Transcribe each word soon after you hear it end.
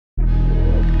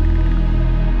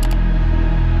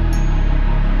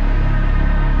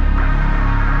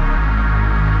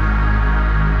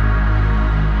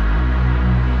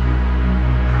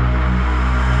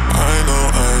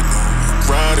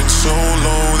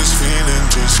this feeling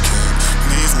just can't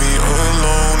leave me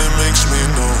alone. It makes me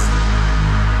know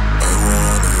I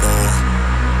want it all.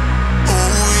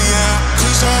 Oh yeah,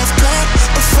 'cause I've got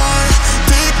a fire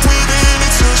deep within.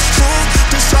 It's a strong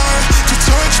desire to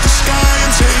touch the sky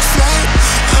and take flight.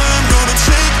 I'm gonna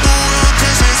take the world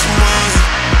 'cause it's mine.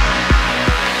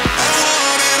 I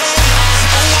want it all,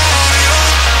 I want it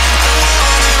all, I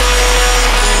want it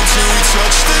all. Till we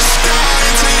touch the sky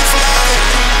and take flight.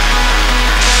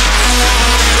 I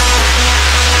want it all, I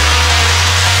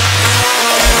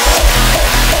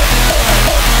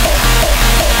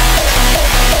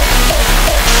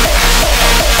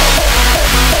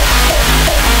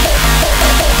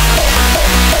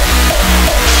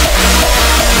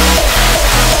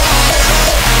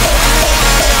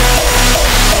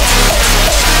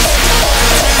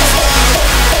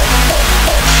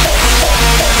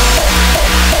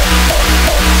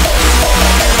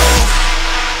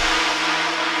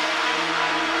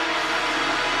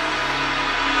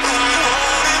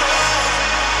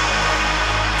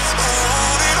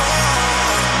want it all.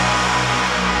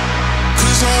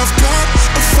 I've got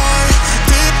a fire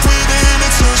deep within.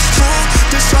 It's a strong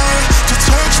desire to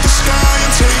touch the sky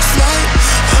and take flight.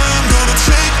 I'm gonna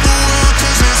take the world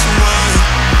 'cause it's mine.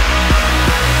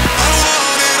 I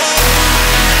want it all.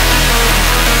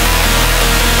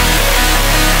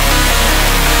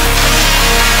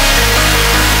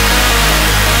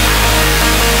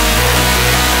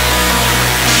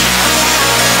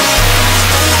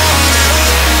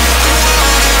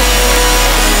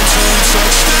 Until we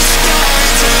touch the sky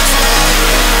and take flight.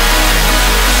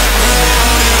 I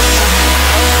want it all.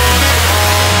 I want it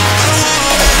all. I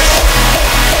want it all.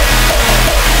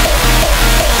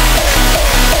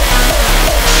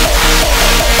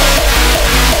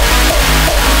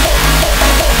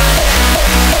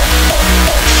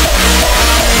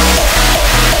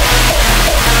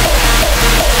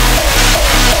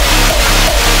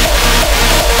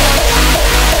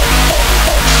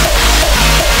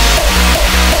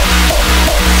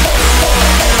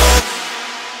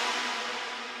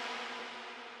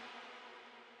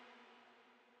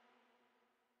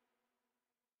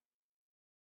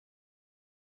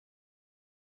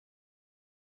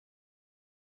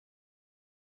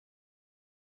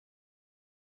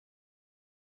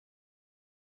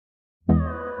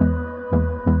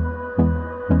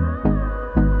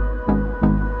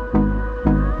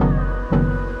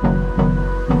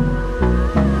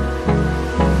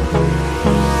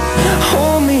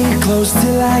 Hold me close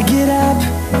till I get up.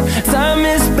 Time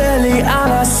is barely on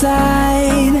our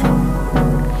side.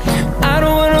 I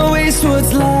don't wanna waste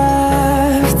what's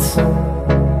left.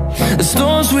 The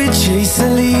storms we chase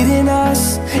are leading us,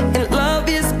 and love